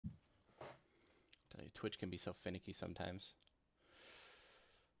Twitch can be so finicky sometimes.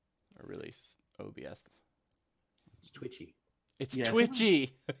 Or really OBS. It's twitchy. It's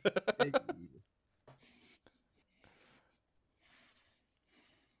twitchy.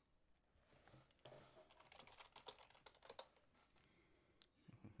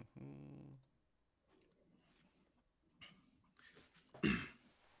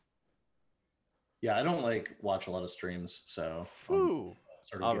 Yeah, I don't like watch a lot of streams, so sort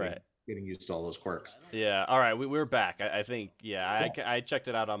of all right. Getting used to all those quirks. Yeah, all right, we're back. I think, yeah, I checked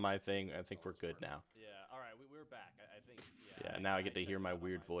it out on my thing. I think we're good now. Yeah, all right, we're back. I think, yeah, now I get to hear my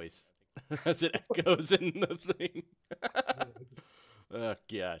weird voice as it echoes in the thing. Oh,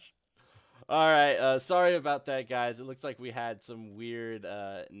 gosh. All right, sorry about that, guys. It looks like we had some weird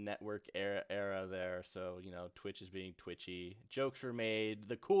network era there. So, you know, Twitch is being twitchy. Jokes were made.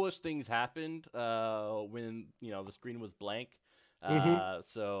 The coolest things happened when, you know, the screen was blank.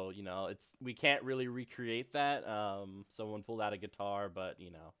 So, you know, we can't really recreate that. Someone pulled out a guitar, but, you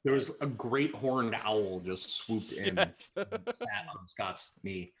know. There was a great horned owl just swooped in and Yes. sat on Scott's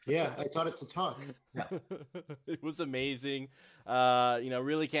knee. Yeah, I taught it to talk. Yeah. It was amazing. You know,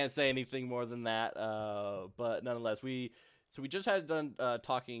 really can't say anything more than that. But nonetheless, we just had done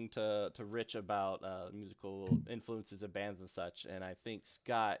talking to Rich about musical influences of bands and such, and I think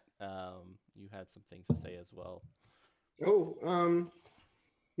Scott, you had some things to say as well. Oh,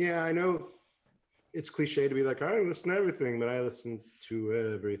 yeah, I know it's cliche to be like, I don't listen to everything, but I listen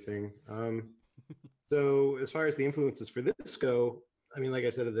to everything. So as far as the influences for this go, I mean, like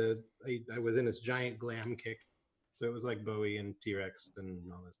I said, I was in this giant glam kick. So it was like Bowie and T-Rex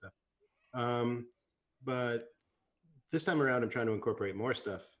and all that stuff. But this time around, I'm trying to incorporate more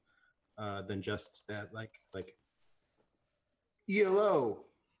stuff than just that, like ELO.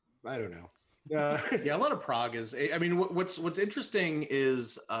 I don't know. Yeah, a lot of prog is. I mean, what's interesting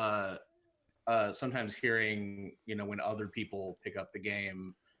is sometimes hearing, you know, when other people pick up the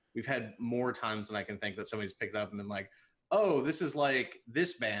game. We've had more times than I can think that somebody's picked it up and been like, "Oh, this is like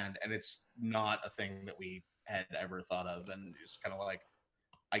this band," and it's not a thing that we had ever thought of, and it's kind of like,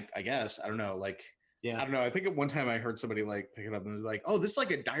 I guess I don't know, like. Yeah, I don't know. I think at one time I heard somebody like pick it up and was like, "Oh, this is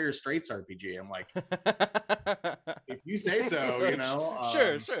like a Dire Straits RPG." I'm like, if you say so, you know.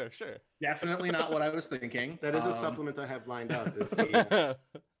 Sure. Definitely not what I was thinking. That is a supplement I have lined up. Is the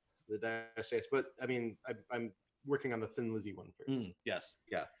Dire Straits, but I mean, I'm working on the Thin Lizzy one first. Yes,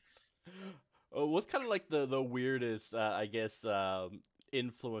 yeah. What's kind of like the weirdest, I guess,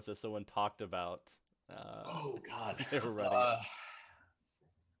 influence that someone talked about? Oh God, they were running.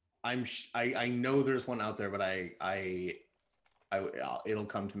 I know there's one out there, but I it'll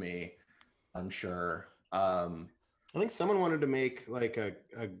come to me, I'm sure. I think someone wanted to make like a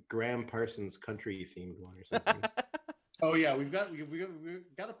Graham Parsons country themed one or something. Oh yeah, we've got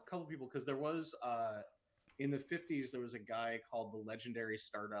a couple people, because there was in the 50s there was a guy called the legendary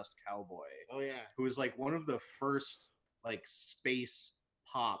Stardust Cowboy. Oh yeah, who was like one of the first like space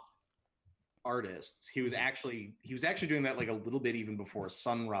pop artists. He was actually doing that like a little bit even before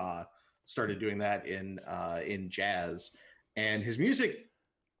Sun Ra started doing that in jazz, and his music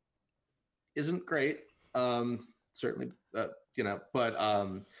isn't great, certainly, you know, but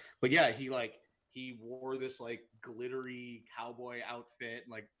yeah, he wore this like glittery cowboy outfit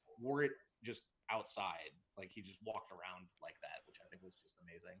and like wore it just outside, like he just walked around like that, which I think was just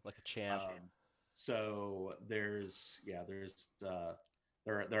amazing, like a champ. So there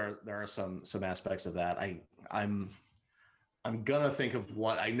are some aspects of that. I'm gonna think of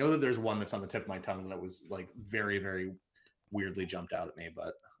one. I know that there's one that's on the tip of my tongue that was like very, very weirdly jumped out at me,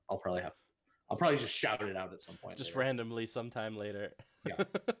 but I'll probably just shout it out at some point. Just later. Randomly sometime later. Yeah.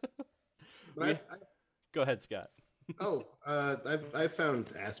 Go ahead, Scott. I've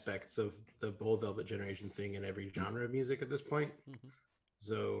found aspects of the Bold Velvet Generation thing in every genre of music at this point. Mm-hmm.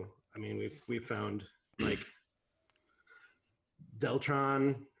 So I mean, we've found like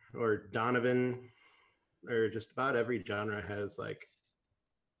Deltron or Donovan, or just about every genre has like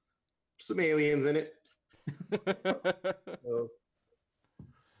some aliens in it. So.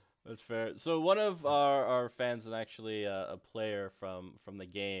 That's fair. So one of our fans, and actually a player from the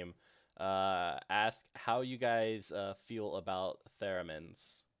game, asked how you guys feel about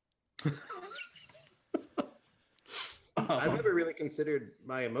theremins. I've never really considered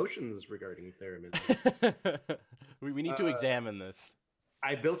my emotions regarding theremins. we need to examine this.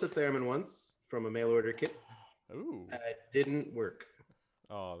 I built a theremin once from a mail order kit. Ooh. It didn't work.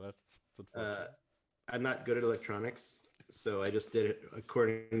 Oh, that's unfortunate. I'm not good at electronics, so I just did it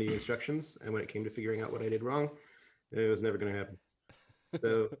according to the instructions. And when it came to figuring out what I did wrong, it was never going to happen.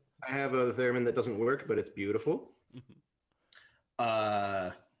 So I have a theremin that doesn't work, but it's beautiful.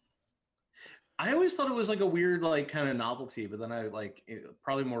 I always thought it was like a weird, like kind of novelty, but then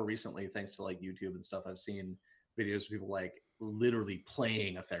probably more recently, thanks to like YouTube and stuff, I've seen videos of people like literally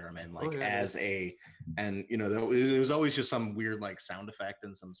playing a theremin like and you know, it was always just some weird like sound effect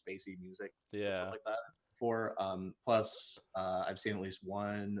and some spacey music, and stuff like that. For plus, I've seen at least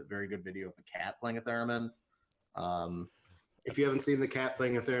one very good video of a cat playing a theremin. If you haven't seen the cat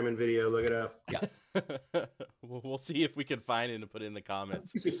playing a theremin video, look it up. Yeah. We'll see if we can find it and put it in the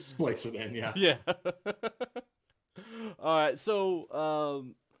comments. Just splice it in, yeah. Yeah. All right. So,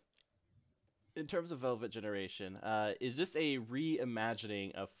 in terms of Velvet Generation, is this a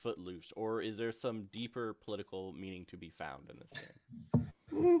reimagining of Footloose, or is there some deeper political meaning to be found in this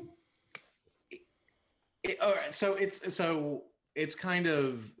game? All right. So it's kind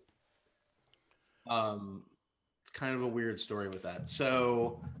of a weird story with that.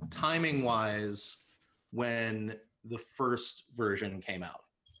 So timing wise, when the first version came out,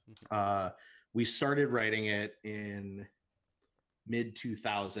 we started writing it in mid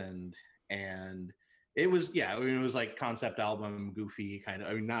 2000, and it was it was like concept album, goofy kind of.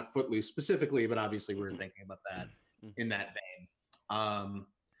 I mean, not Footloose specifically, but obviously we were thinking about that in that vein.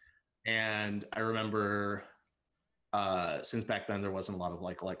 And I remember since back then there wasn't a lot of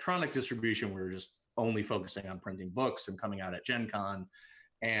like electronic distribution, we were just only focusing on printing books and coming out at Gen Con.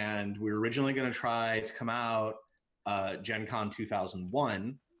 And we were originally going to try to come out Gen Con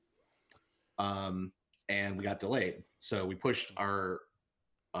 2001, and we got delayed. So we pushed our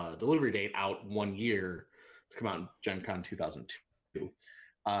delivery date out 1 year to come out in Gen Con 2002.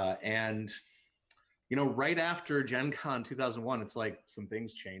 And, you know, right after Gen Con 2001, it's like some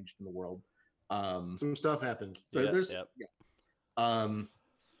things changed in the world. Some stuff happened. So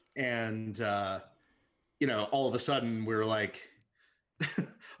and, you know, all of a sudden we were like,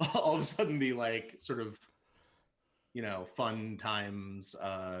 all of a sudden the like sort of, you know, fun times,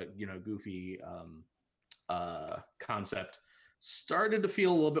 you know, goofy concept started to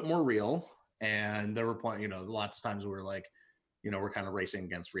feel a little bit more real. And there were you know, lots of times we were like, you know, we're kind of racing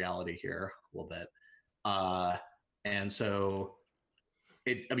against reality here a little bit. And so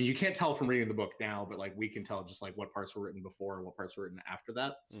I mean, you can't tell from reading the book now, but like we can tell just like what parts were written before and what parts were written after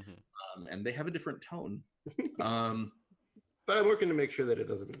that. And they have a different tone. But I'm working to make sure that it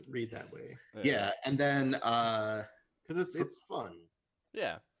doesn't read that way. Yeah. And then because it's fun.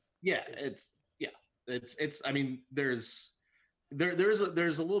 Yeah. It's I mean, there's a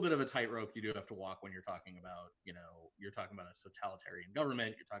little bit of a tightrope you do have to walk when you're talking about, you know, you're talking about a totalitarian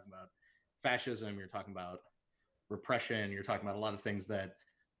government, you're talking about fascism, you're talking about repression, you're talking about a lot of things that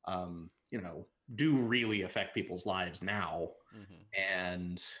you know, do really affect people's lives now.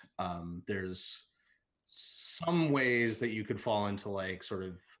 And there's some ways that you could fall into like sort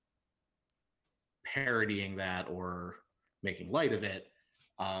of parodying that or making light of it.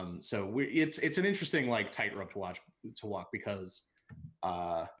 So it's an interesting like tightrope to walk because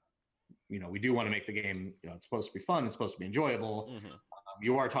you know, we do want to make the game, you know, it's supposed to be fun, it's supposed to be enjoyable.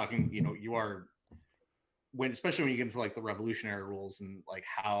 You are talking, you know, you are especially when you get into like the revolutionary rules and like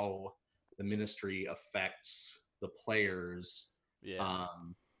how the ministry affects the players.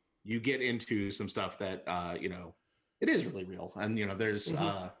 You get into some stuff that you know, it is really real. And you know, there's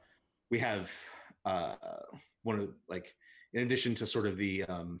we have one of like, in addition to sort of the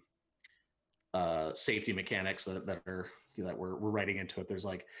safety mechanics that are, you know, that we're writing into it, there's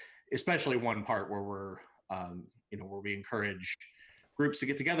like especially one part where we're you know, where we encourage groups to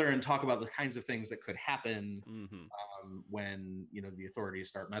get together and talk about the kinds of things that could happen when, you know, the authorities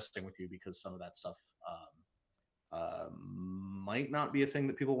start messing with you, because some of that stuff might not be a thing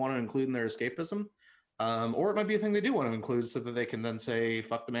that people want to include in their escapism, or it might be a thing they do want to include so that they can then say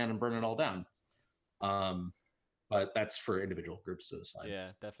fuck the man and burn it all down. But that's for individual groups to decide. Yeah,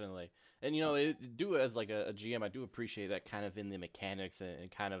 definitely. And you know, as like a GM, I do appreciate that kind of in the mechanics and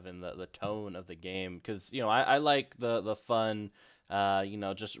kind of in the tone of the game, because you know, I like the fun, you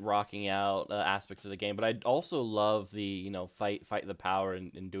know, just rocking out aspects of the game, but I also love the, you know, fight the power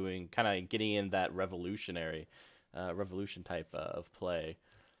and doing kind of getting in that revolution type of play.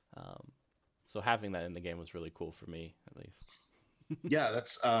 So having that in the game was really cool for me, at least. Yeah,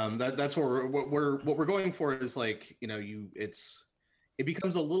 that's what we're going for is like, you know, it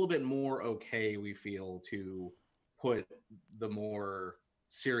becomes a little bit more okay, we feel, to put the more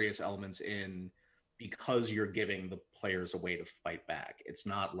serious elements in because you're giving the players a way to fight back. It's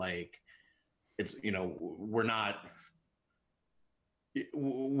not like it's, you know,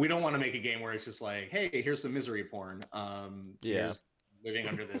 we don't want to make a game where it's just like, hey, here's some misery porn. Here's living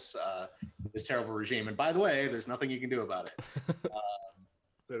under this this terrible regime, and by the way, there's nothing you can do about it.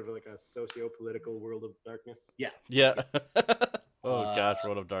 Sort of like a socio-political world of darkness. Yeah. Oh gosh,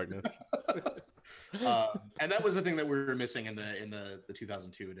 World of Darkness. And that was the thing that we were missing in the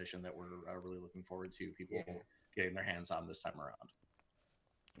 2002 edition that we're really looking forward to people getting their hands on this time around.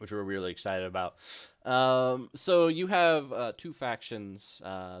 Which we're really excited about. So you have two factions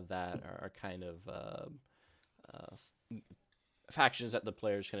that are kind of factions that the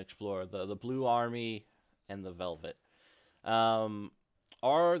players can explore: the Blue Army and the Velvet.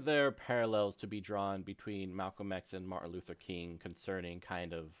 Are there parallels to be drawn between Malcolm X and Martin Luther King concerning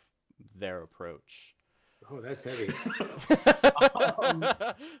kind of their approach? Oh, that's heavy.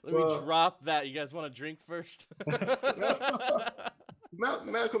 Let me drop that. You guys want to drink first?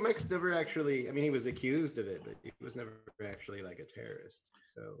 Malcolm X never actually, I mean, he was accused of it, but he was never actually like a terrorist.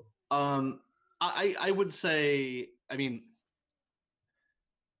 So, I would say, I mean,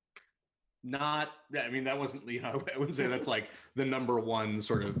 not, I mean, that wasn't, you know, I wouldn't say that's like the number one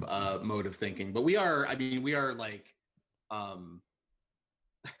sort of mode of thinking, but we are like,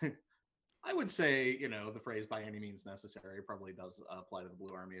 I would say, you know, the phrase "by any means necessary" probably does apply to the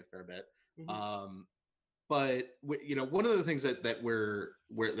Blue Army a fair bit. But you know, one of the things that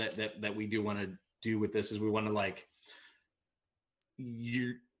we do want to do with this is we want to like,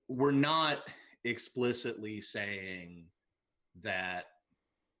 we're not explicitly saying that,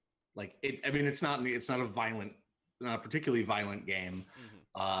 like, I mean, it's not a particularly violent game.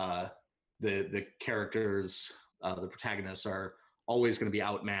 The characters, the protagonists are always going to be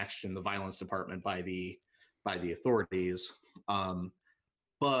outmatched in the violence department by the authorities.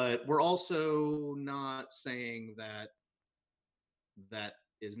 But we're also not saying that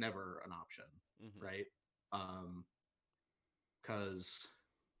is never an option, right? Because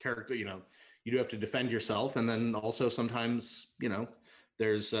character, you know, you do have to defend yourself, and then also sometimes, you know,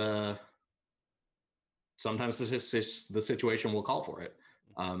 there's sometimes the situation will call for it.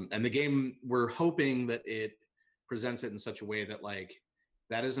 And the game, we're hoping that it presents it in such a way that, like,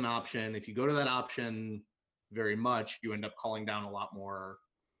 that is an option. If you go to that option very much, you end up calling down a lot more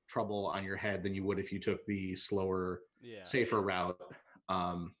trouble on your head than you would if you took the slower, safer route.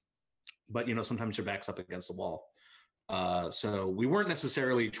 But, you know, sometimes your back's up against the wall. So we weren't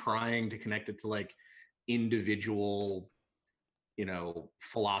necessarily trying to connect it to like individual, you know,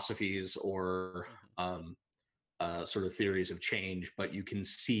 philosophies or sort of theories of change, but you can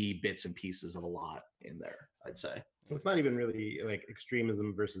see bits and pieces of a lot in there, I'd say. It's not even really like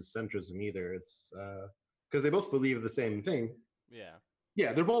extremism versus centrism either. It's because they both believe the same thing.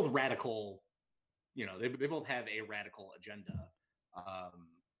 Yeah, they're both radical. You know, they both have a radical agenda.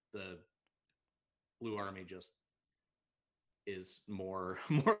 The Blue Army just is more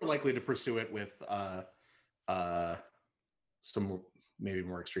likely to pursue it with some maybe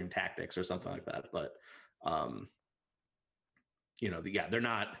more extreme tactics or something like that. But you know, they're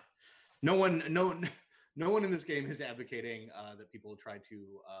not. No one in this game is advocating that people try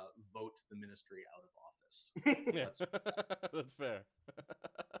to vote the ministry out of office. That's fair.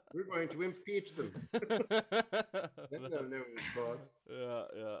 We're going to impeach them. That's not no boss.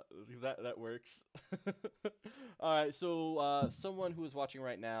 Yeah, that works. All right, so someone who is watching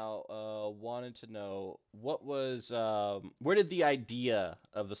right now wanted to know what was where did the idea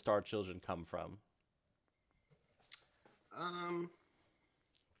of the Star Children come from?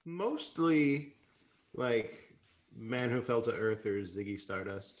 Mostly like Man Who Fell to Earth or Ziggy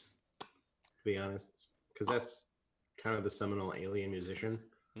Stardust, to be honest, because that's kind of the seminal alien musician.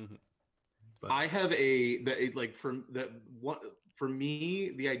 But I have for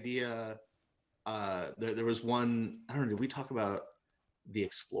me, the idea, there was one, I don't know, did we talk about The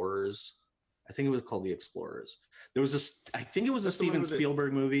Explorers? I think it was called The Explorers. There was this, I think it was a Steven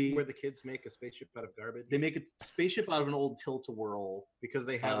Spielberg movie where the kids make a spaceship out of garbage. They make a spaceship out of an old tilt-a-whirl because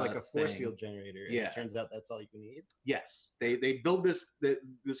they have like a force field generator. And it turns out that's all you need. Yes, they build this.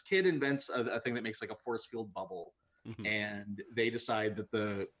 This kid invents a thing that makes like a force field bubble, and they decide that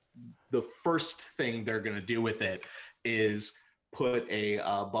the first thing they're going to do with it is put a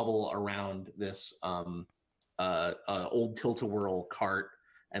bubble around this old tilt-a-whirl cart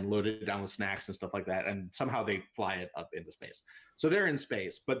and load it down with snacks and stuff like that, and somehow they fly it up into space. So they're in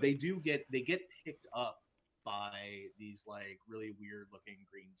space, but they get picked up by these like really weird looking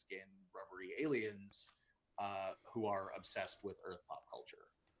green skin rubbery aliens who are obsessed with Earth pop culture.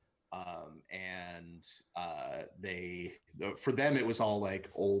 And for them, it was all like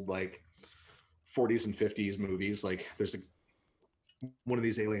old, like 40s and 50s movies. Like there's one of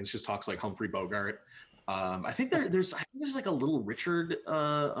these aliens just talks like Humphrey Bogart. I think there's like a Little Richard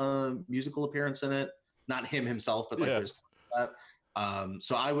musical appearance in it. Not him himself, but like there's that.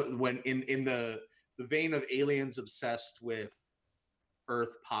 So when in the vein of aliens obsessed with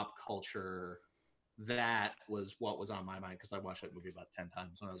Earth pop culture, that was what was on my mind because I watched that movie about 10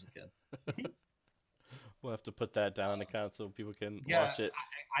 times when I was a kid. We'll have to put that down on the account so people can Yeah, watch it.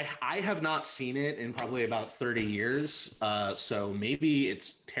 I have not seen it in probably about 30 years. So maybe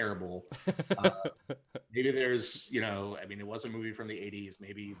it's terrible. Maybe there's, I mean, it was a movie from the 80s.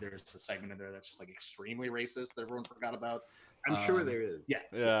 Maybe there's a segment in there that's just like extremely racist that everyone forgot about. I'm sure there is. Yeah.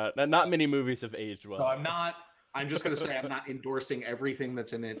 Yeah, not many movies have aged well. So I'm just going to say I'm not endorsing everything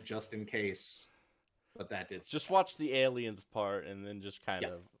that's in it just in case. But that did. Just watch the aliens part and then just kind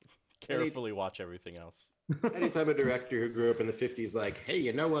of carefully watch everything else. Anytime a director who grew up in the 50s like, hey,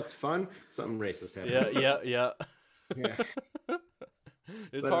 you know what's fun? Something racist happened. Yeah.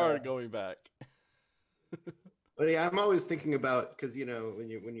 It's hard going back. But yeah, I'm always thinking about, because when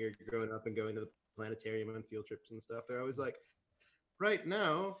you're growing up and going to the planetarium on field trips and stuff, they're always like, right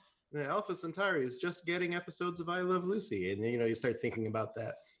now the Alpha Centauri is just getting episodes of I Love Lucy, and you start thinking about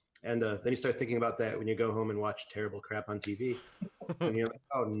that, and then you start thinking about that when you go home and watch terrible crap on TV, and you're like,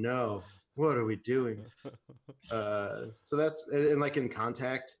 oh no, what are we doing? So that's, and like in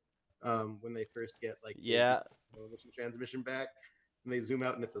Contact, when they first get like television transmission back, and they zoom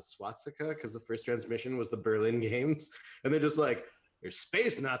out and it's a swastika because the first transmission was the Berlin Games, and they're just like, there's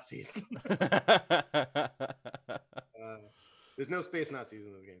space Nazis. There's no space Nazis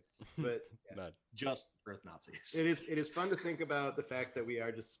in this game, but not just Earth Nazis. It is fun to think about the fact that we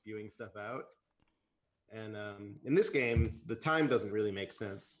are just spewing stuff out, and in this game the time doesn't really make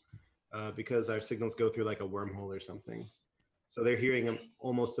sense because our signals go through like a wormhole or something, so they're hearing them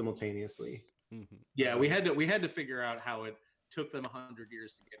almost simultaneously. Yeah, we had to figure out how it took them 100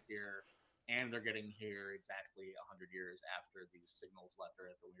 years to get here, and they're getting here exactly 100 years after these signals left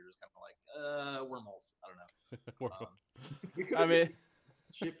Earth, and we were just kind of like, wormholes. I don't know. I mean,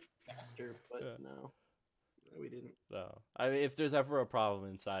 ship faster, but no, we didn't. No, I mean, if there's ever a problem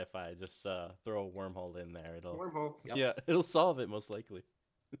in sci-fi, just throw a wormhole in there. Wormhole. Yep. Yeah, it'll solve it most likely.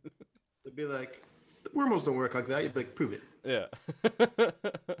 It'd be like, the wormholes don't work like that. You'd be like, prove it. Yeah.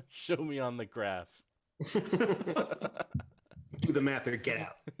 Show me on the graph. Do the math or get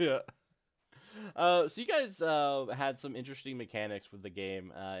out. Yeah. So you guys had some interesting mechanics with the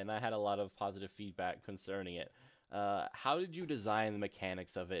game, and I had a lot of positive feedback concerning it. How did you design the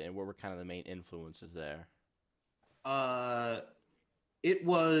mechanics of it, and what were kind of the main influences there? It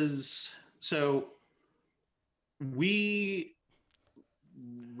was, so we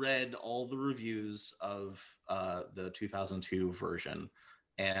read all the reviews of the 2002 version,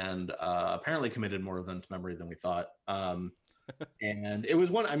 and apparently committed more of them to memory than we thought. And it was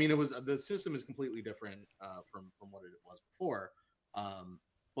the system is completely different from what it was before.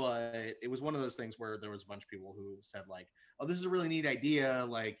 But it was one of those things where there was a bunch of people who said like, oh, this is a really neat idea.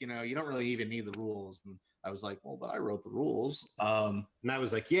 Like, you don't really even need the rules. And I was like, well, but I wrote the rules. And I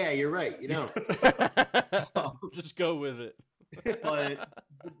was like, yeah, you're right. Just go with it. But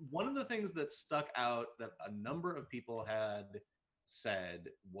one of the things that stuck out that a number of people had said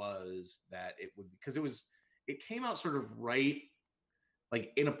was that it came out sort of right,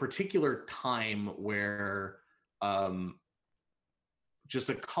 like in a particular time where just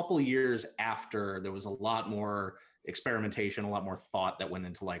a couple years after, there was a lot more experimentation, a lot more thought that went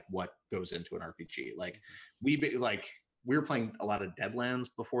into like what goes into an RPG. Like we were playing a lot of Deadlands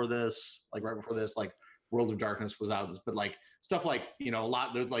before this, like right before this, like World of Darkness was out, but like stuff like, a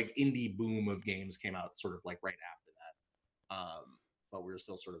lot, the like indie boom of games came out sort of like right after that. But we were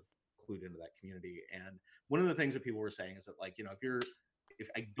still sort of clued into that community. And one of the things that people were saying is that like, if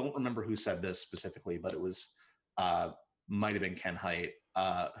I don't remember who said this specifically, but it was might have been Ken Haidt,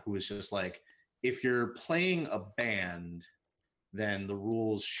 who was just like, if you're playing a band, then the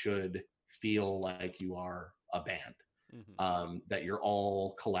rules should feel like you are a band, that you're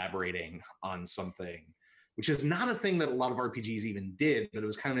all collaborating on something, which is not a thing that a lot of RPGs even did, but it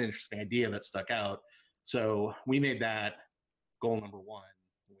was kind of an interesting idea that stuck out. So we made that goal number one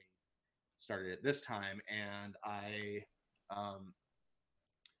when we started it this time, and I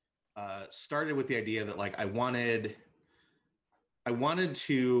started with the idea that like I wanted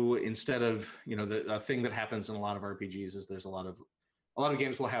to, instead of the thing that happens in a lot of RPGs is there's a lot of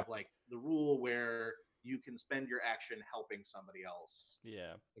games will have like the rule where you can spend your action helping somebody else,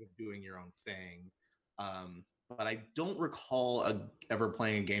 doing your own thing. But I don't recall ever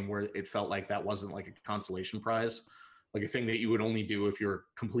playing a game where it felt like that wasn't like a consolation prize, like a thing that you would only do if you're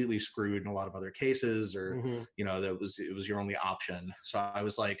completely screwed in a lot of other cases, or that it was your only option. So I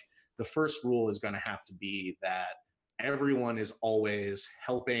was like, the first rule is going to have to be that everyone is always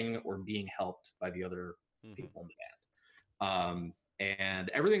helping or being helped by the other people in the band. And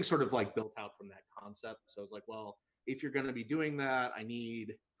everything's sort of like built out from that concept. So I was like, well, if you're going to be doing that, I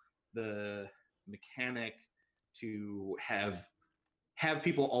need the mechanic to have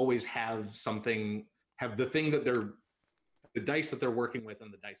people always have have the dice that they're working with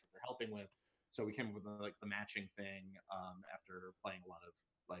and the dice that they're helping with. So we came up with like the matching thing after playing a lot of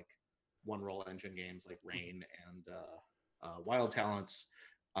like one roll engine games like Rain and Wild Talents.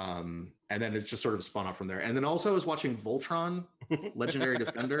 And then it's just sort of spun off from there. And then also I was watching Voltron, Legendary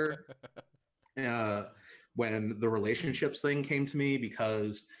Defender, when the relationships thing came to me,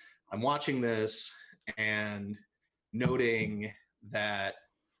 because I'm watching this and noting that,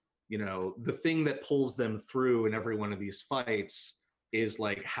 you know, the thing that pulls them through in every one of these fights is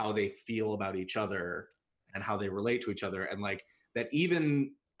like how they feel about each other and how they relate to each other. And like that,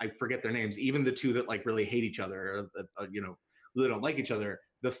 even I forget their names, even the two that like really hate each other, you know, really don't like each other,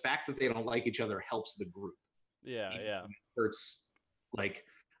 the fact that they don't like each other helps the group. Yeah, Even yeah. when it hurts. Like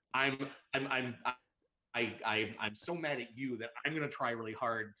I'm so mad at you that I'm going to try really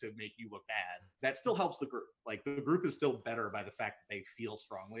hard to make you look bad. That still helps the group. Like the group is still better by the fact that they feel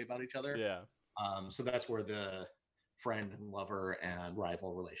strongly about each other. Yeah. So that's where the friend and lover and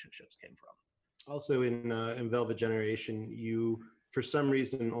rival relationships came from. Also in Velvet Generation, you for some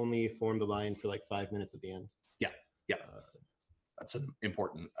reason only form the line for like 5 minutes at the end. Yeah. That's an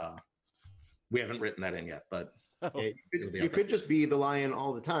important. We haven't written that in yet, but Okay, you could just be the lion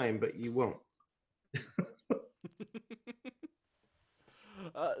all the time, but you won't.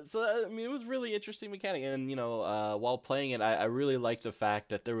 So I mean, it was really interesting mechanic, and you know, while playing it, I really liked the fact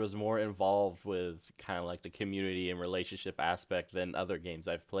that there was more involved with kind of like the community and relationship aspect than other games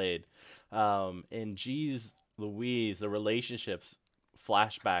I've played. And geez Louise, the relationships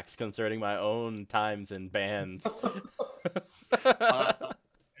flashbacks concerning my own times in bands. That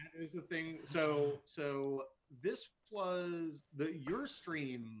is the thing. So this was your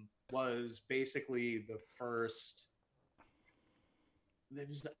stream was basically the first. I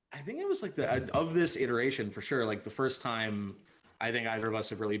think it was like of this iteration for sure. Like the first time I think either of us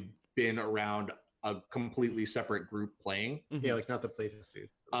have really been around a completely separate group playing. Yeah, like not the playtest dude.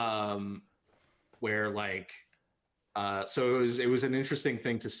 Where like. So it was an interesting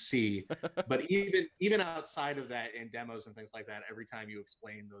thing to see, but even outside of that, in demos and things like that, every time you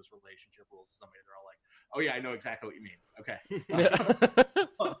explain those relationship rules to somebody, they're all like, "Oh yeah, I know exactly what you mean." Okay.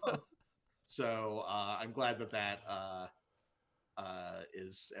 So I'm glad that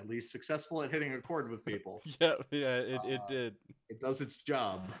is at least successful at hitting a chord with people. Yeah, it did. It does its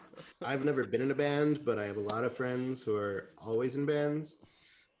job. I've never been in a band, but I have a lot of friends who are always in bands,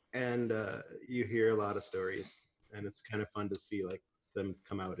 and you hear a lot of stories. And it's kind of fun to see like them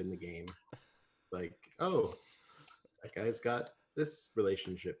come out in the game. Like, oh, that guy's got this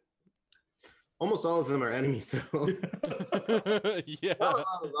relationship. Almost all of them are enemies, though. Yeah. Not a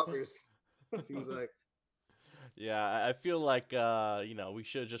lot of lovers. It seems like. Yeah, I feel like you know, we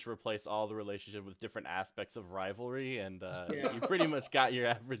should just replace all the relationship with different aspects of rivalry, and Yeah. you pretty much got your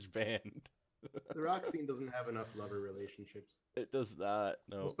average band. The rock scene doesn't have enough lover relationships. It does not.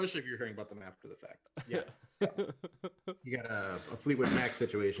 No. Especially if you're hearing about them after the fact. Yeah. You got a Fleetwood Mac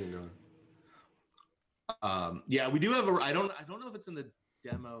situation going. Yeah, we do have I don't know if it's in the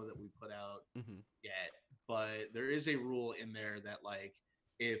demo that we put out yet, but there is a rule in there that like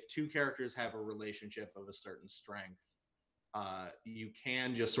if two characters have a relationship of a certain strength, you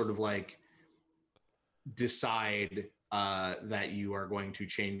can just sort of like decide that you are going to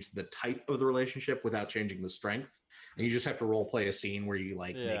change the type of the relationship without changing the strength, and you just have to role play a scene where you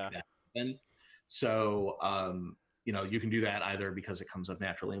like make that happen. So you know, you can do that either because it comes up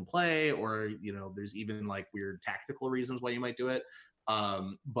naturally in play, or you know, there's even like weird tactical reasons why you might do it.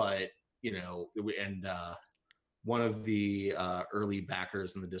 But you know, and one of the early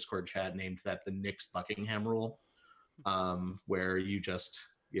backers in the Discord chat named that the Nix Buckingham rule, where you just,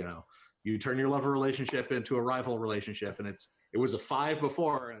 you know, you turn your lover relationship into a rival relationship, and it was a 5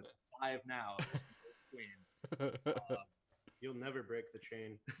 before, and it's a 5 now. You'll never break the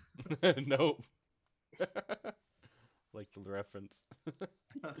chain. Nope. Like the reference.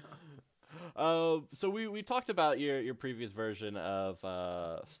 So we talked about your previous version of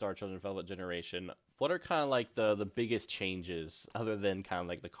Star Children Velvet Generation. What are kind of like the biggest changes other than kind of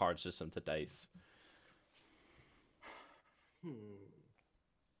like the card system to dice?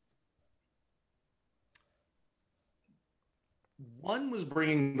 One was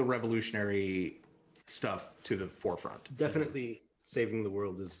bringing the revolutionary stuff to the forefront. Definitely saving the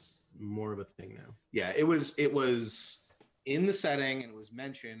world is more of a thing now. Yeah, it was in the setting, and it was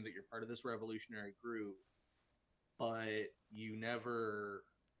mentioned that you're part of this revolutionary group, but you never,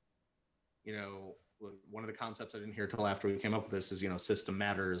 you know, one of the concepts I didn't hear till after we came up with this is, you know, system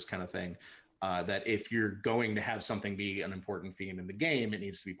matters kind of thing. That if you're going to have something be an important theme in the game, it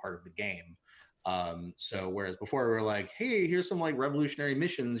needs to be part of the game. So whereas before we were like, hey, here's some like revolutionary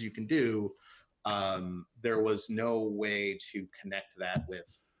missions you can do, there was no way to connect that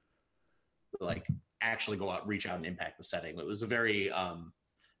with like actually go out, reach out, and impact the setting. It was a very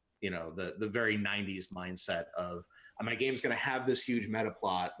the very 90s mindset of my game's going to have this huge meta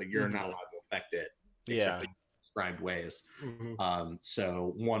plot, but you're not allowed to affect it except in prescribed ways.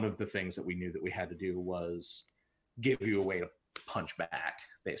 So one of the things that we knew that we had to do was give you a way to punch back,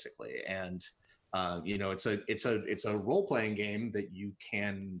 basically. And it's a role-playing game that you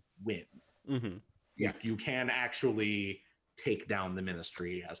can win. You can actually take down the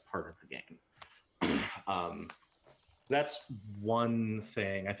Ministry as part of the game. That's one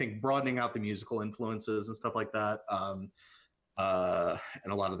thing. I think broadening out the musical influences and stuff like that, and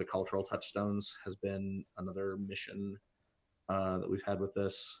a lot of the cultural touchstones has been another mission that we've had with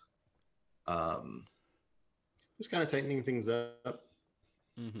this. Just kind of tightening things up.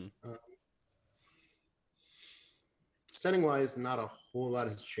 Setting-wise, not a whole lot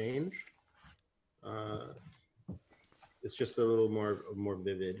has changed. It's just a little more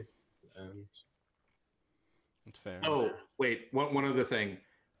vivid. That's fair. Oh, wait, one other thing.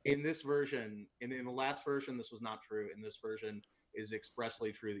 In this version, in the last version, this was not true. In this version, it is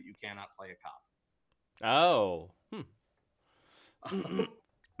expressly true that you cannot play a cop. Oh.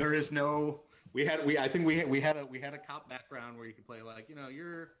 There is no. I think we had a cop background where you could play like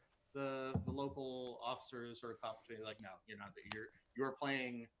you're the local officers or cop. Like no, you're not. You're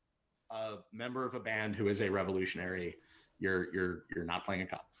playing a member of a band who is a revolutionary. You're not playing a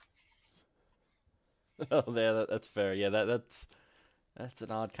cop. Oh, yeah, that's fair. Yeah, that's an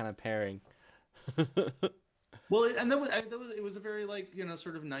odd kind of pairing. Well, and it was a very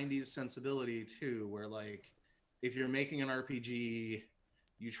sort of 90s sensibility too, where like if you're making an RPG,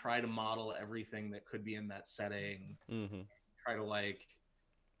 you try to model everything that could be in that setting. Try to like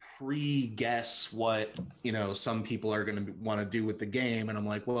pre-guess what some people are going to want to do with the game, and I'm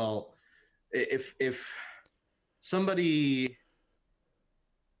like, well, if somebody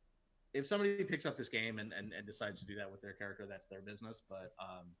picks up this game and decides to do that with their character, that's their business. But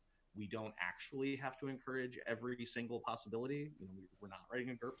we don't actually have to encourage every single possibility. We're not writing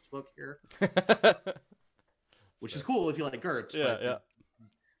a GURPS book here, which is cool if you like GURPS. Yeah.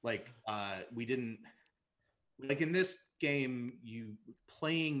 Like we didn't like in this game. You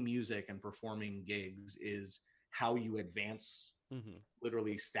playing music and performing gigs is how you advance,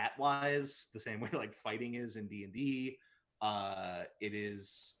 literally stat wise, the same way like fighting is in D&D. It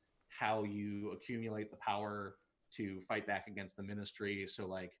is how you accumulate the power to fight back against the Ministry. So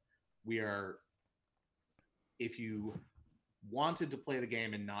like if you wanted to play the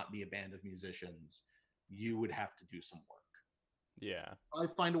game and not be a band of musicians, you would have to do some work. Yeah. I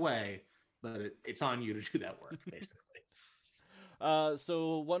find a way, but it's on you to do that work, basically.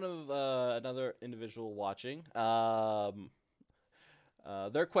 So one of another individual watching,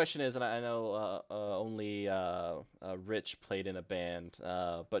 their question is, and I know only Rich played in a band,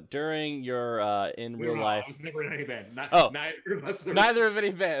 but during your in real life, I was never in any band. Neither of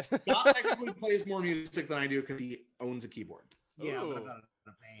any band. Scott technically plays more music than I do because he owns a keyboard. Yeah, Ooh. but about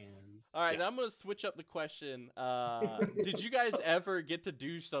a band. All right, now I'm gonna switch up the question. Did you guys ever get to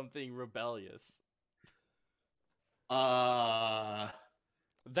do something rebellious that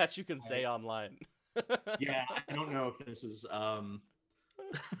you can say online? Yeah, I don't know if this is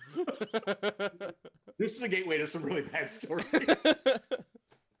this is a gateway to some really bad stories.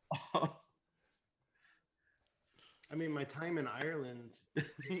 I mean, my time in Ireland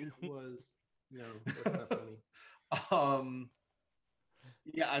was that's not funny.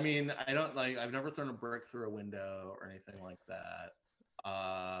 Yeah, I mean, I don't like. I've never thrown a brick through a window or anything like that.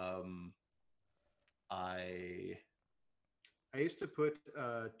 I used to put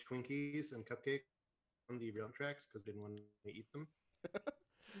Twinkies and cupcakes on the rail tracks because I didn't want to eat them.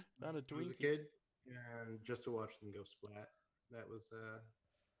 Not a Twinkie. I was a kid, and just to watch them go splat. That was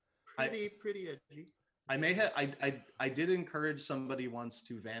pretty edgy. I may have. I did encourage somebody once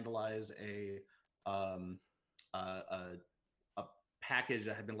to vandalize a package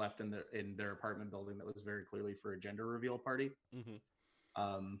that had been left in their apartment building that was very clearly for a gender reveal party.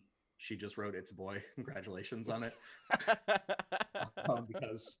 She just wrote "It's a boy." Congratulations on it.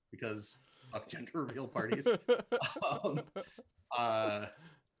 Because fuck gender reveal parties.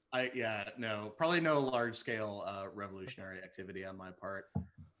 Probably no large scale revolutionary activity on my part.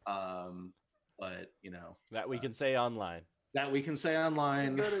 But that we can say online. That we can say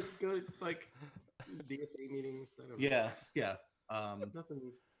online. Go to like DSA meetings. I don't know. Yeah.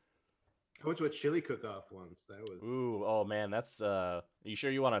 Nothing. I went to a chili cook-off once. That was. Ooh, oh man, that's. You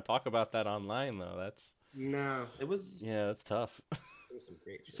sure you want to talk about that online though? That's. No, it was. Yeah, that's tough. It was some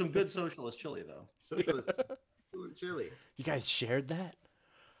great. Some good socialist chili though. Socialist chili. You guys shared that?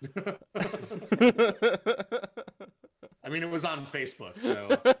 I mean, it was on Facebook, so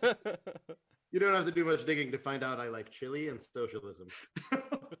You don't have to do much digging to find out I like chili and socialism.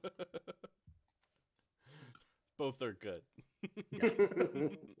 Both are good. Yeah.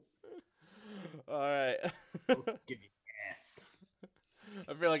 All right. Yes.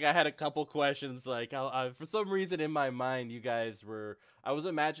 I feel like I had a couple questions. Like, for some reason in my mind, you guys were. I was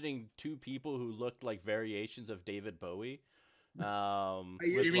imagining two people who looked like variations of David Bowie.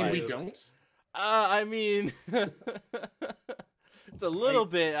 You mean we don't? I mean, it's a little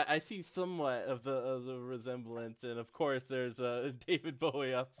bit. I see somewhat of the resemblance, and of course, there's David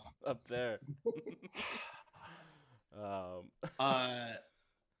Bowie up there.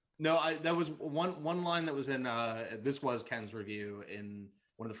 No, that was one line that was in this was Ken's review in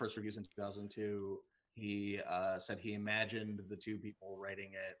one of the first reviews in 2002. He said he imagined the two people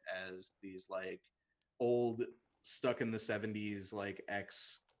writing it as these like old, stuck in the 70s like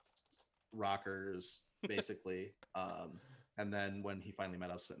ex rockers basically. And then when he finally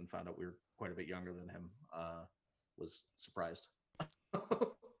met us and found out we were quite a bit younger than him, was surprised.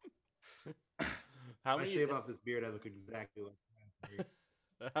 How If I many? shave off this beard, I look exactly like him.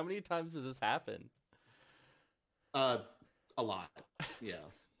 How many times does this happen? A lot, yeah.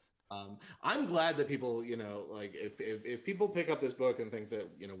 I'm glad that people, you know, like if people pick up this book and think that,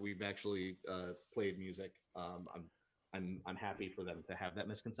 you know, we've actually played music, I'm happy for them to have that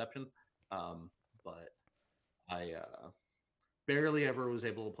misconception. But I barely ever was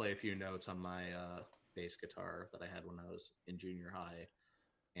able to play a few notes on my bass guitar that I had when I was in junior high,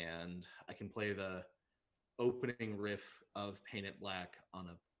 and I can play the opening riff of Paint It Black on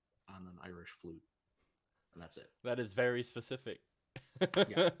an Irish flute, and that's it. That is very specific.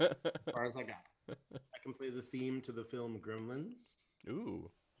 Yeah, as far as I got. I can play the theme to the film Gremlins Ooh.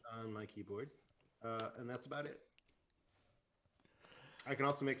 on my keyboard, and that's about it. I can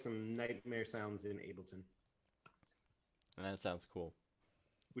also make some nightmare sounds in Ableton, That sounds cool.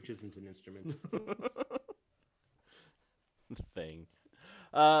 which isn't an instrument. Thing.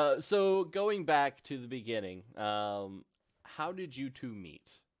 So going back to the beginning, how did you two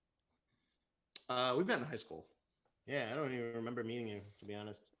meet? We met in high school. Yeah, I don't even remember meeting you, to be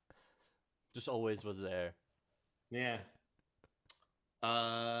honest. Just always was there. Yeah.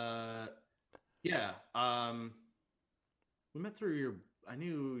 Yeah. We met through I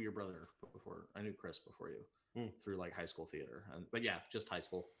knew your brother before. I knew Chris before you through like high school theater. But yeah, just high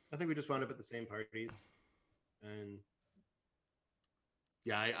school. I think we just wound up at the same parties. And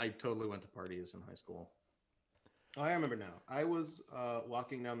yeah, I totally went to parties in high school. oh, I remember now. I was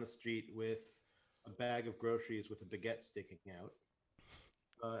walking down the street with a bag of groceries with a baguette sticking out.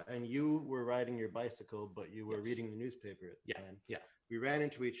 And you were riding your bicycle, but you were reading the newspaper at the time. Yeah. We ran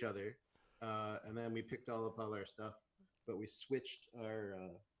into each other, and then we picked all up all our stuff, but we switched our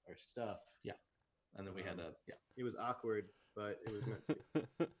stuff. Yeah. And then we had It was awkward, but it was meant to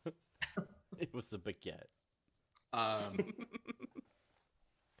be. It was a baguette.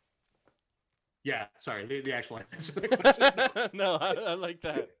 Yeah, sorry, the actual answer to the question. No, I like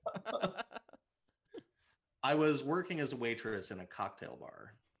that. I was working as a waitress in a cocktail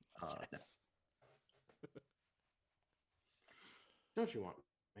bar. Yes. Don't you want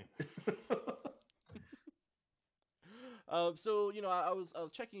me? So you know, I was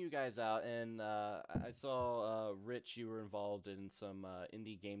checking you guys out, and I saw Rich. You were involved in some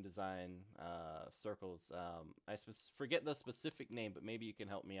indie game design circles. I forget the specific name, but maybe you can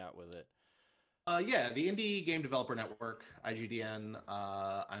help me out with it. Yeah, the Indie Game Developer Network, IGDN.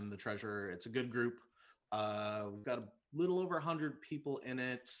 I'm the treasurer. It's a good group. We've got a little over 100 people in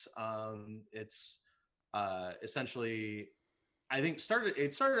it. It's essentially, I think,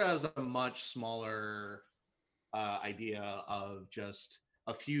 it started as a much smaller idea of just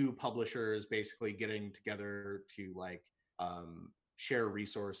a few publishers basically getting together to like share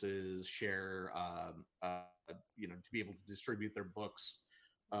resources, share you know, to be able to distribute their books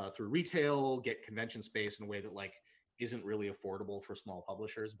through retail, get convention space in a way that like isn't really affordable for small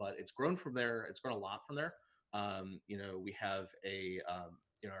publishers. But it's grown from there. It's grown a lot from there. You know, we have a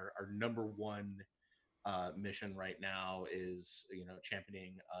you know, our number one mission right now is, you know,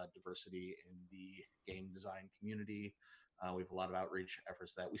 championing diversity in the game design community. We have a lot of outreach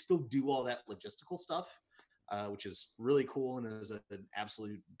efforts that we still do all that logistical stuff, which is really cool and is an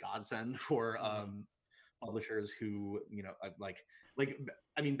absolute godsend for publishers who, you know, like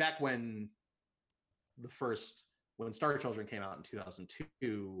I mean, back when when Star Children came out in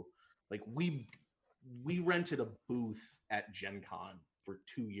 2002, like we rented a booth at Gen Con for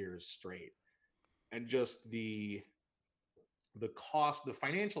 2 years straight. And just the the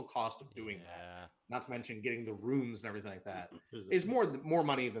financial cost of doing that, not to mention getting the rooms and everything like that, There's a- is more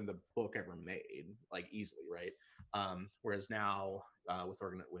money than the book ever made, like easily, right? Whereas now with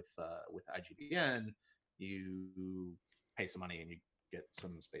IGDN, you pay some money and you get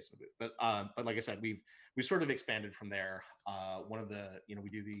some space in the booth. But like I said, we sort of expanded from there. One of the we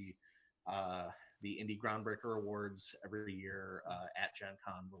do the Indie Groundbreaker Awards every year at Gen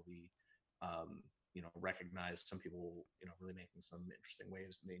Con, where we recognize some people really making some interesting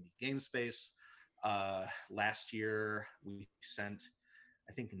waves in the indie game space. Last year we sent,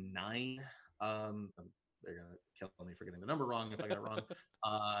 I think, 9. They're gonna kill me for getting the number wrong if I got it wrong.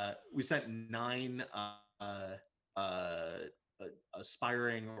 We sent 9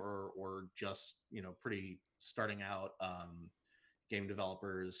 aspiring or just pretty starting out game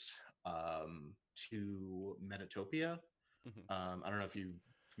developers to Metatopia. I don't know if you're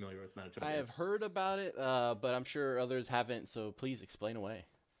familiar with Metatopia. I have heard about it, but I'm sure others haven't. So please explain away.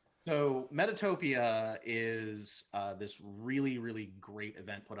 So Metatopia is this really, really great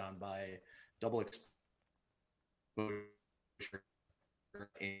event put on by Double Exposure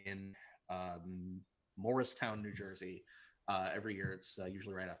in Morristown, New Jersey. Every year, it's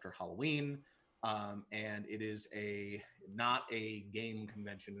usually right after Halloween, and it is not a game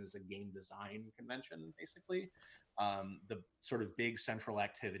convention; it is a game design convention, basically. The sort of big central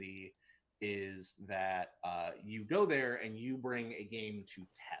activity is that you go there and you bring a game to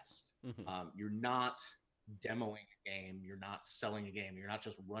test. You're not demoing a game, you're not selling a game, you're not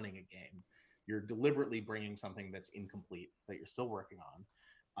just running a game. You're deliberately bringing something that's incomplete that you're still working on.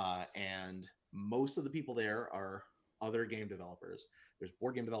 And most of the people there are other game developers. There's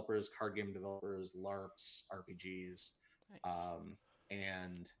board game developers, card game developers, LARPs, RPGs. Nice.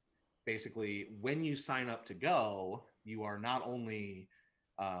 And basically, when you sign up to go, you are not only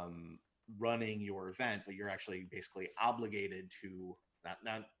running your event, but you're actually basically obligated to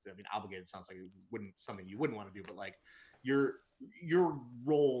obligated sounds like something you wouldn't want to do, but like your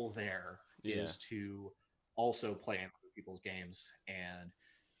role there is to also play in other people's games, and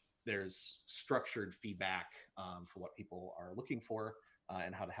there's structured feedback for what people are looking for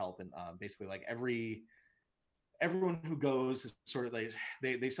and how to help, and basically like everyone who goes is sort of like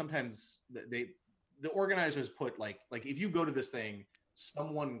they sometimes the organizers put like if you go to this thing,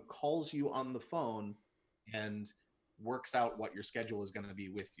 someone calls you on the phone and works out what your schedule is going to be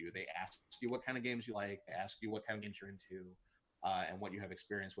with you. They ask you what kind of games you like, they ask you what kind of games you're into, and what you have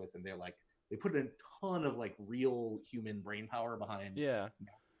experience with, and they put a ton of like real human brain power behind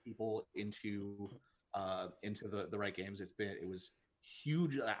people into the right games. It was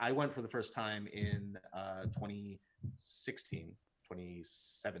huge. I went for the first time in 2017,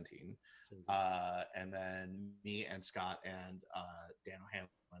 and then me and Scott and Dan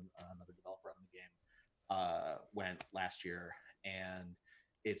O'Hanlon, another developer on the game, went last year, and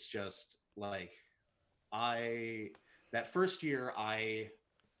it's just like that first year I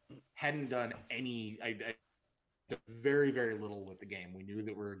hadn't done any. I did very, very little with the game. We knew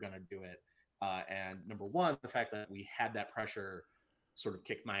that we were going to do it, and number one, the fact that we had that pressure sort of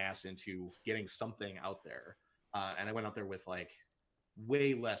kicked my ass into getting something out there, and I went out there with like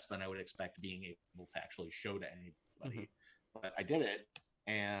way less than I would expect being able to actually show to anybody. But I did it,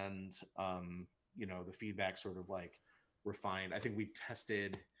 and the feedback sort of like refined. I think we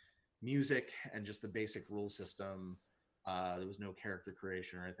tested music and just the basic rule system. There was no character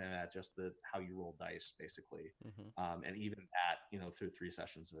creation or anything like that, just how you roll dice, basically. And even that, through 3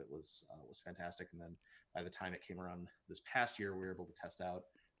 sessions of it was fantastic. And then by the time it came around this past year, we were able to test out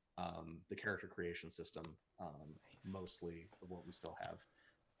the character creation system, mostly of what we still have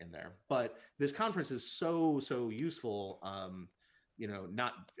in there. But this conference is so useful.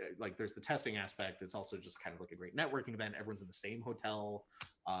 Not like there's the testing aspect. It's also just kind of like a great networking event. Everyone's in the same hotel.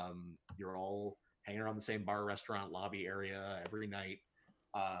 You're all hanging around the same bar, restaurant, lobby area every night.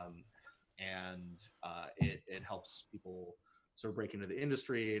 And it helps people sort of break into the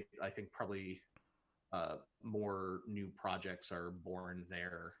industry. I think probably more new projects are born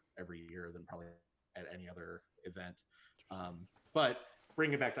there every year than probably at any other event. But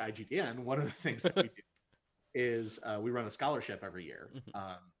bringing it back to IGDN, one of the things that we do is we run a scholarship every year,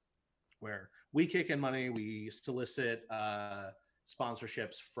 where we kick in money, we solicit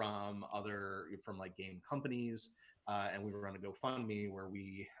sponsorships from like game companies, and we run a GoFundMe where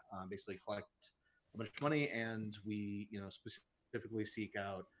we basically collect a bunch of money, and we specifically seek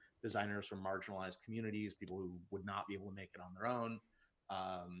out designers from marginalized communities, people who would not be able to make it on their own,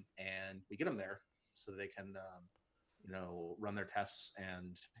 and we get them there so they can run their tests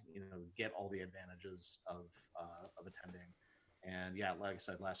and get all the advantages of attending. And yeah, like I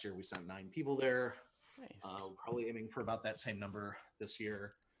said, last year we sent 9 people there. Nice. Probably aiming for about that same number this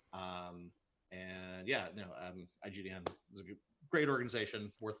year. And yeah, no, IGDN is a great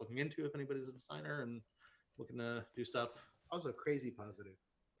organization, worth looking into if anybody's a designer and looking to do stuff. Also, crazy positive.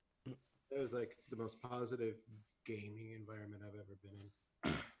 It was like the most positive gaming environment I've ever been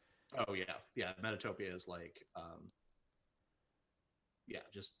in. Oh yeah. Metatopia is like,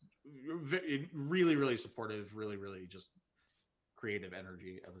 just really, really supportive. Really, really just creative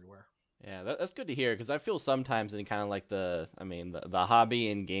energy everywhere. Yeah, that's good to hear, because I feel sometimes in kind of like the hobby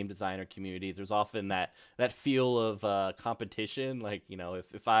and game designer community, there's often that feel of competition. Like, you know,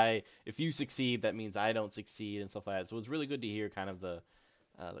 if you succeed, that means I don't succeed and stuff like that. So it's really good to hear kind of the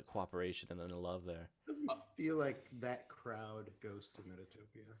cooperation and then the love there. Doesn't feel like that crowd goes to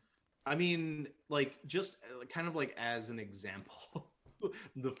Metatopia. I mean, like, just kind of like as an example,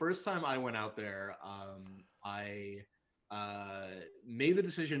 the first time I went out there, I made the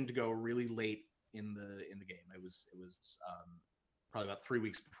decision to go really late in the game. It was probably about 3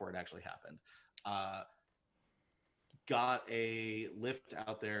 weeks before it actually happened. Got a lift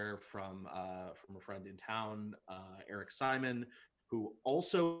out there from a friend in town, Eric Simon, who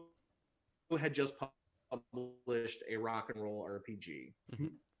also had just published a rock and roll RPG. Mm-hmm.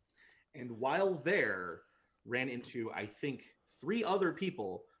 And while there, ran into, I think, 3 other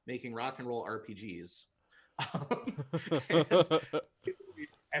people making rock and roll RPGs.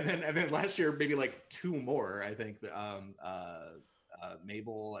 and then last year, maybe like 2 more, I think,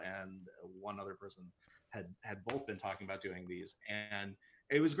 Mabel and one other person had both been talking about doing these. And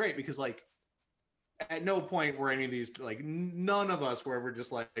it was great because, like, at no point were any of these, like, none of us were ever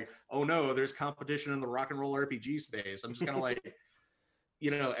just like, oh no, there's competition in the rock and roll RPG space. I'm just kind of like, you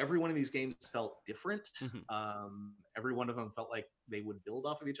know, every one of these games felt different. Every one of them felt like they would build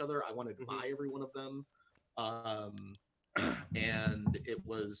off of each other. I wanted to buy every one of them. And it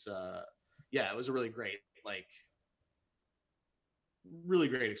was, it was a really great, like, really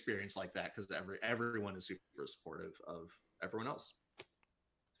great experience like that, because everyone is super supportive of everyone else.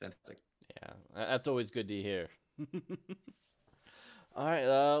 It's fantastic. Yeah, that's always good to hear. All right,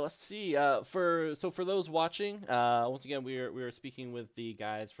 let's see. For those watching, once again, we are speaking with the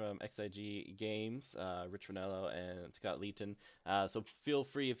guys from XIG Games, Rich Ranallo and Scott Leaton. So feel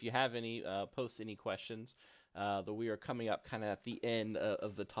free, if you have any, post any questions. Though we are coming up kind of at the end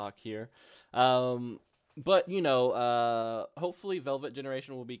of the talk here. But you know, hopefully, Velvet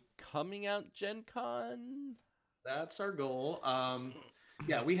Generation will be coming out Gen Con. That's our goal.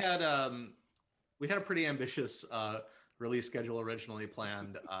 Yeah, we had a pretty ambitious release schedule originally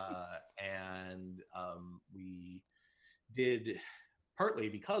planned, and we did, partly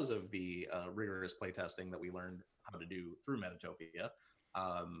because of the rigorous playtesting that we learned how to do through Metatopia.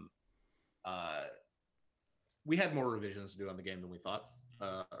 We had more revisions to do on the game than we thought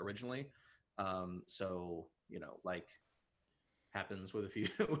originally. So, you know, like happens with a few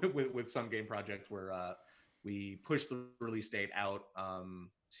with some game projects where we pushed the release date out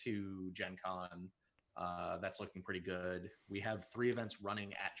to Gen Con. That's looking pretty good. We have 3 events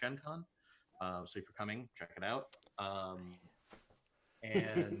running at Gen Con. So if you're coming, check it out.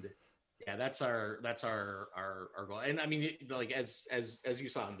 And yeah, that's our goal. And I mean, like, as you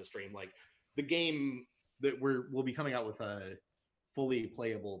saw in the stream, like, the game that we'll be coming out with a fully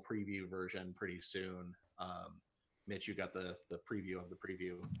playable preview version pretty soon. Mitch, you got the preview of the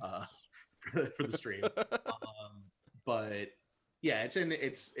preview for the stream. But yeah,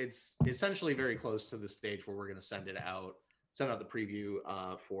 it's essentially very close to the stage where we're going to send out the preview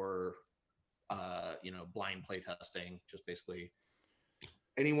for you know, blind play testing. Just basically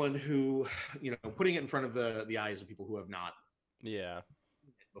anyone who, you know, putting it in front of the eyes of people who have not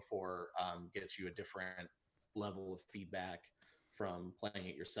before gets you a different level of feedback from playing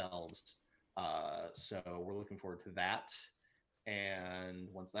it yourselves. So we're looking forward to that. And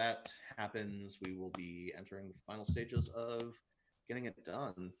once that happens, we will be entering the final stages of getting it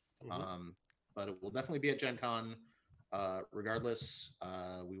done. But it will definitely be at Gen Con. Regardless,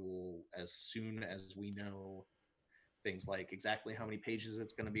 we will, as soon as we know things like exactly how many pages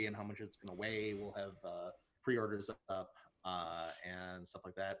it's going to be and how much it's going to weigh, we'll have pre-orders up and stuff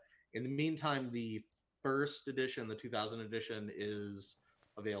like that. In the meantime, the first edition, the 2000 edition, is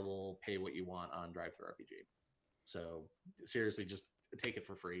available, pay what you want on DriveThru RPG. So seriously, just take it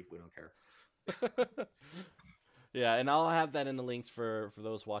for free. We don't care. Yeah, and I'll have that in the links for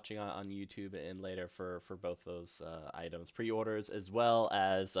those watching on YouTube and later for both those items, pre-orders, as well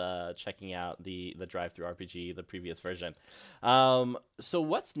as checking out the DriveThru RPG, the previous version. So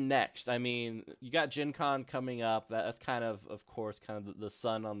what's next? I mean, you got Gen Con coming up. That's kind of course, kind of the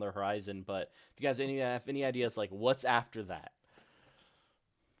sun on the horizon. But do you guys have any ideas, like, what's after that?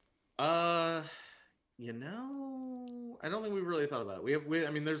 You know, I don't think we've really thought about it. I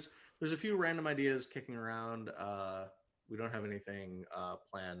mean, there's a few random ideas kicking around. We don't have anything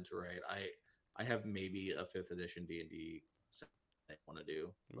planned to write. I have maybe a 5th edition D&D set I want to do,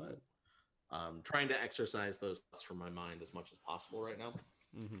 but trying to exercise those thoughts from my mind as much as possible right now.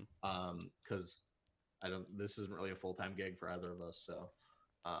 Because I don't. This isn't really a full-time gig for either of us, so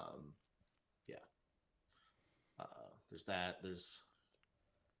yeah. There's that. There's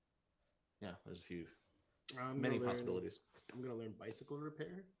a few many possibilities. I'm gonna learn bicycle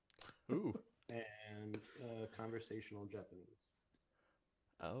repair. Ooh. And conversational Japanese.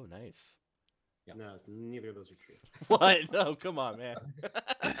 Oh, nice. Yeah. No, neither of those are true. What? No, come on, man.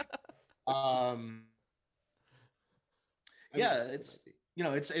 Yeah, it's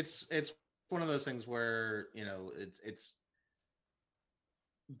it's one of those things where it's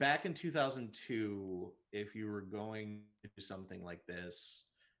back in 2002. If you were going to do something like this,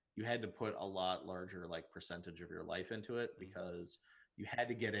 you had to put a lot larger percentage of your life into it, because you had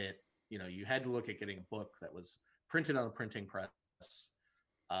to get it. You had to look at getting a book that was printed on a printing press,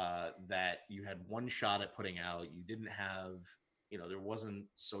 that you had one shot at putting out. You didn't have, there wasn't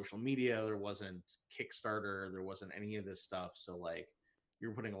social media, there wasn't Kickstarter, there wasn't any of this stuff. So you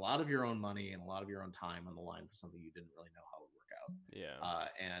were putting a lot of your own money and a lot of your own time on the line for something you didn't really know how it would work out.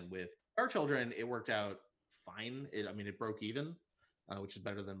 Yeah. And with Our Children, it worked out fine. It broke even, which is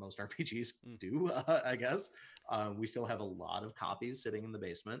better than most RPGs do, I guess. We still have a lot of copies sitting in the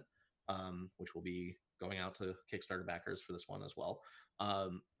basement, which will be going out to Kickstarter backers for this one as well.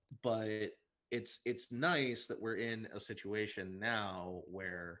 But it's nice that we're in a situation now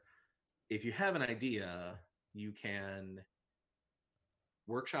where if you have an idea, you can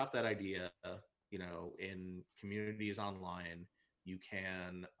workshop that idea, in communities online. You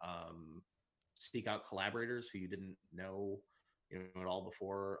can seek out collaborators who you didn't know at all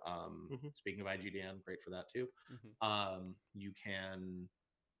before. Speaking of IGDN, great for that too. You can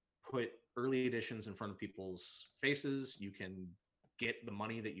put early editions in front of people's faces. You can get the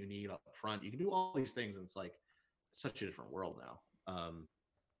money that you need up front. You can do all these things, and it's such a different world now,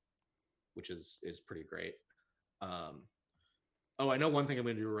 which is pretty great. I know one thing I'm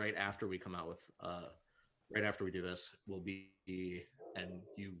going to do right after we come out with, right after we do this, will be, and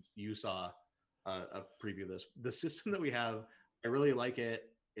you saw a preview of this, the system that we have. I really like it.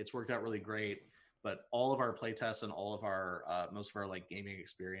 It's worked out really great. But all of our playtests and all of our most of our gaming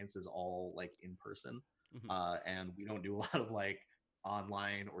experience is all in person, and we don't do a lot of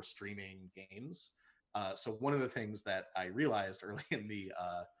online or streaming games. So one of the things that I realized early in the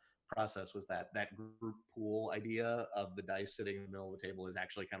process was that group pool idea of the dice sitting in the middle of the table is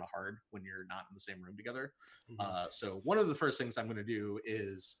actually kind of hard when you're not in the same room together. So one of the first things I'm going to do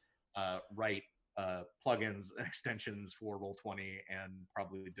is write plugins and extensions for Roll20 and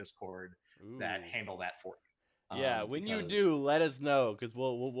probably Discord that handle that for you. Yeah, when you do, let us know, because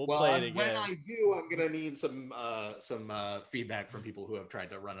we'll play it again. When I do, I'm gonna need some feedback from people who have tried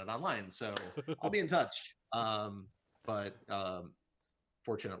to run it online. So I'll be in touch. But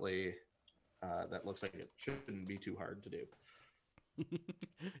fortunately, that looks like it shouldn't be too hard to do.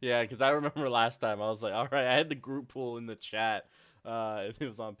 Yeah, because I remember last time I was like, all right, I had the group pool in the chat, and it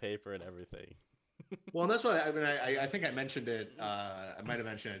was on paper and everything. Well, and that's why I think I mentioned it. I might have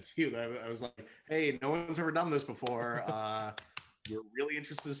mentioned it to you. I was like, "Hey, no one's ever done this before. We're really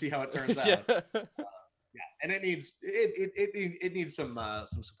interested to see how it turns out." Yeah, and it needs some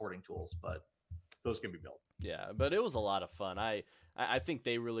supporting tools, but those can be built. Yeah, but it was a lot of fun. I think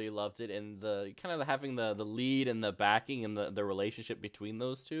they really loved it, and the kind of having the lead and the backing and the relationship between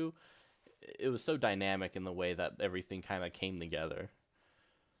those two, it was so dynamic in the way that everything kind of came together.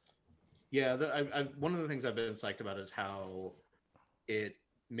 Yeah, one of the things I've been psyched about is how it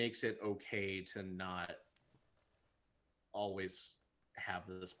makes it okay to not always have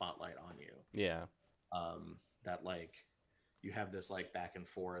the spotlight on you. Yeah. That you have this back and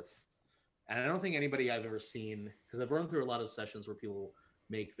forth. And I don't think anybody I've ever seen, because I've run through a lot of sessions where people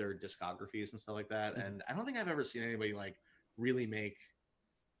make their discographies and stuff like that, and I don't think I've ever seen anybody really make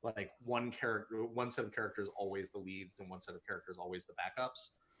one set of characters always the leads and one set of characters always the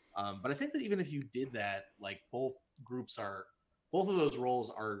backups. But I think that even if you did that, both of those roles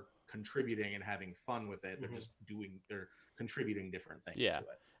are contributing and having fun with it. They're contributing different things to it.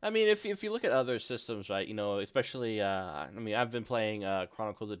 I mean, if you look at other systems, right, especially, I've been playing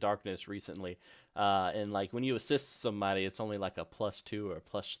Chronicles of Darkness recently, and when you assist somebody, it's only a +2 or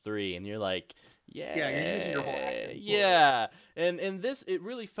 +3, and you're like, yeah, you're using your whole action. Yeah, and this, it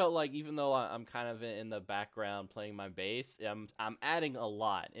really felt like, even though I'm kind of in the background playing my bass, I'm adding a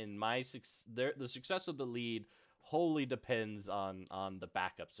lot, and the success of the lead wholly depends on the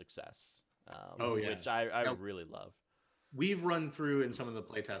backup success. which I really love. We've run through in some of the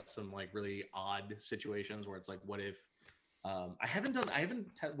playtests some like really odd situations where it's like, what if one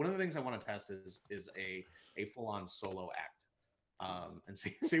of the things I want to test is a full-on solo act, and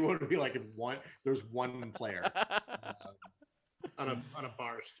see what it would be like if there's one player on a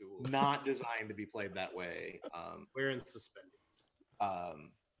bar stool, not designed to be played that way, wearing suspended.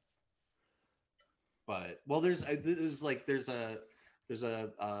 But well, there's a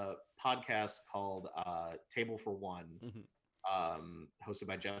podcast called Table for One, hosted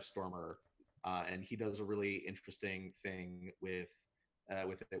by Jeff Stormer, and he does a really interesting thing with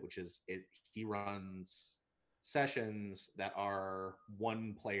it, which is he runs sessions that are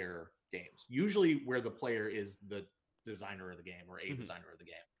one player games, usually where the player is the designer of the game or a designer of the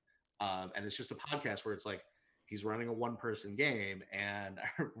game, and it's just a podcast where it's like he's running a one-person game, and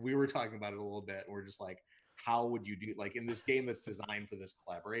we were talking about it a little bit. We're just like, how would you do, like, in this game that's designed for this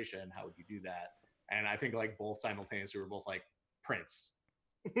collaboration, how would you do that? And I think like both simultaneously we were both like, Prince.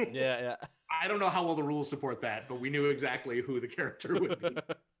 Yeah. I don't know how well the rules support that, but we knew exactly who the character would be.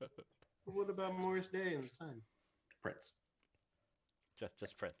 What about Morris Day and the Sun? Prince.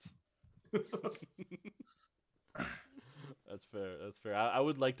 Just Prince. That's fair. I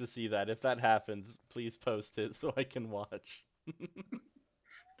would like to see that. If that happens, please post it so I can watch.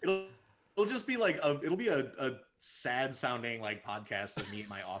 It'll just be like it'll be a sad sounding like podcast of me in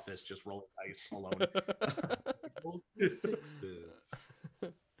my office just rolling dice alone.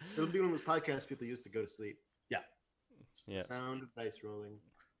 It'll be one of those podcasts people used to go to sleep. Yeah. The sound of dice rolling.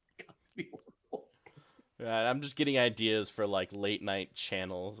 Yeah, I'm just getting ideas for like late night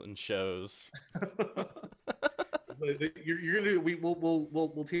channels and shows. You're gonna do.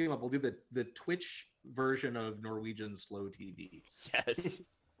 We'll team up. We'll do the Twitch version of Norwegian slow TV. Yes.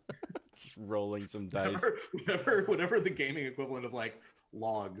 Just rolling some dice. Whatever the gaming equivalent of like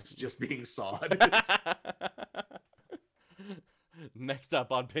logs just being sawed. Next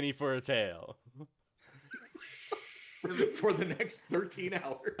up on Penny for a Tale. For the next 13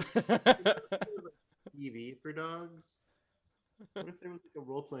 hours. TV for dogs. What if there was like a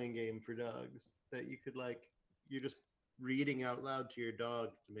role-playing game for dogs that you could like, you're just reading out loud to your dog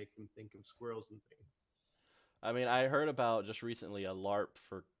to make them think of squirrels and things? I mean, I heard about just recently a LARP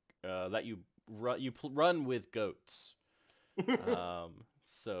for that you run with goats.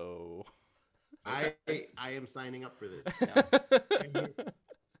 So I am signing up for this.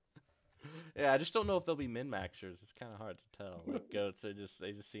 Yeah, I just don't know if they'll be min-maxers. It's kind of hard to tell. Like goats, they just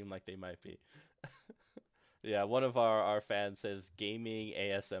seem like they might be. Yeah, one of our fans says gaming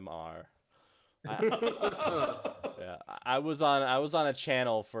ASMR. Yeah, I was on a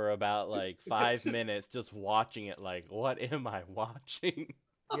channel for about like 5 minutes just watching it. Like, what am I watching?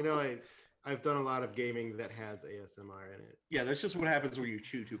 You know, I've done a lot of gaming that has ASMR in it. Yeah, that's just what happens when you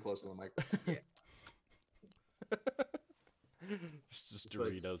chew too close to the microphone. Yeah. Just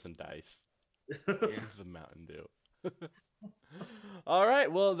Doritos and dice. Yeah. The Mountain Dew. All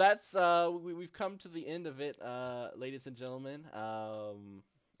right, well, that's we've come to the end of it, ladies and gentlemen.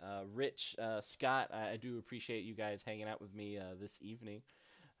 Rich, Scott, I do appreciate you guys hanging out with me this evening.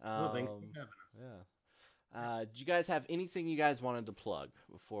 Well, thanks for having us. Yeah. Do you guys have anything you guys wanted to plug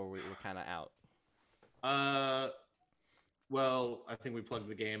before we're kind of out? Well, I think we plugged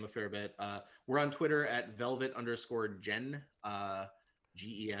the game a fair bit. We're on Twitter at velvet_gen,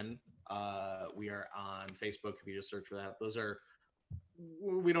 GEN. We are on Facebook if you just search for that.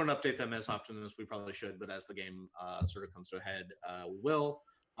 We don't update them as often as we probably should, but as the game sort of comes to a head, we will.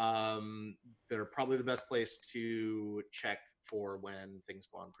 They're probably the best place to check for when things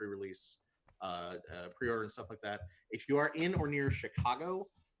go on pre-release, pre-order and stuff like that. If you are in or near Chicago,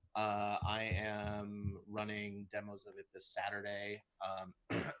 I am running demos of it this Saturday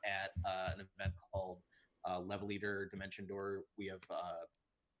at an event called Level Eater Dimension Door. We have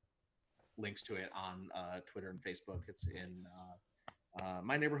links to it on Twitter and Facebook. It's in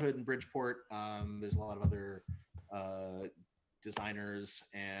my neighborhood in Bridgeport. There's a lot of other designers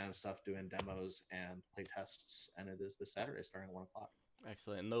and stuff doing demos and play tests, and it is this Saturday starting at 1 o'clock.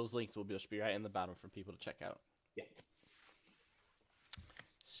 Excellent. And those links will just be right in the bottom for people to check out. Yeah.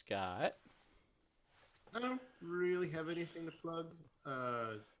 Scott? I don't really have anything to plug.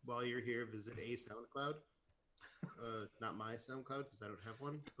 While you're here, visit a SoundCloud. Not my SoundCloud because I don't have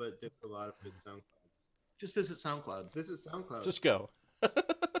one, but there's a lot of good SoundClouds. Just visit SoundCloud. Visit SoundCloud. Just go.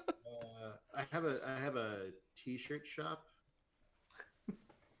 I have a T-shirt shop.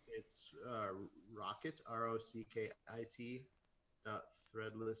 It's Rocket ROCKIT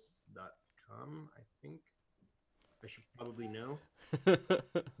 .threadless.com. I think I should probably know.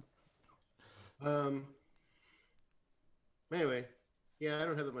 Anyway, yeah, I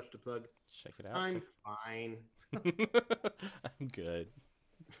don't have that much to plug. Check it out. I'm fine. I'm good.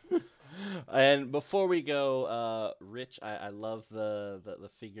 And before we go, Rich, I love the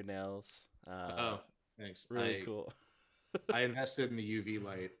fingernails. Oh, thanks. Really cool. I invested in the UV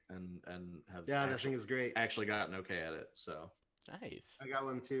light and have That thing is great. actually gotten okay at it. So Nice. I got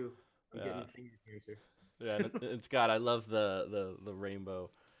one too. I'm getting finger cancer. Yeah, and Scott, I love the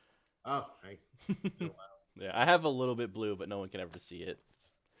rainbow. Oh, thanks. Yeah, I have a little bit blue, but no one can ever see it.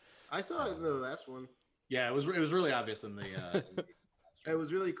 I saw it in the last one. Yeah, it was really obvious in the. It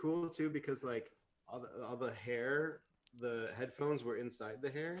was really cool too because like all the hair, the headphones were inside the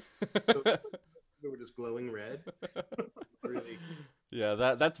hair. So they were just glowing red. Really. Yeah,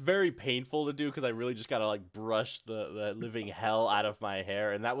 that's very painful to do because I really just gotta like brush the living hell out of my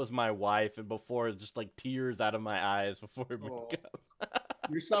hair, and that was my wife, and before it's just like tears out of my eyes before makeup.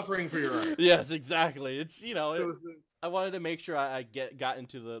 You're suffering for your art. Yes, exactly. It's I wanted to make sure I got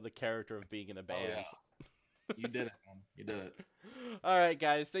into the character of being in a band. Oh, yeah. You did it, man. You did it. All right,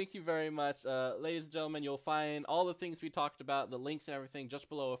 guys. Thank you very much. Ladies and gentlemen, you'll find all the things we talked about, the links and everything, just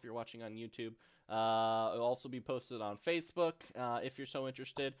below if you're watching on YouTube. It'll also be posted on Facebook if you're so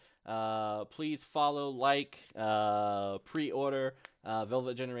interested. Please follow, like, pre-order.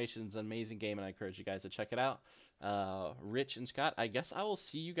 Velvet Generation's an amazing game, and I encourage you guys to check it out. Rich and Scott, I guess I will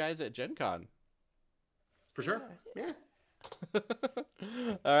see you guys at Gen Con. For sure. Yeah.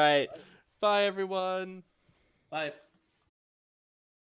 All right. Bye, everyone. Bye.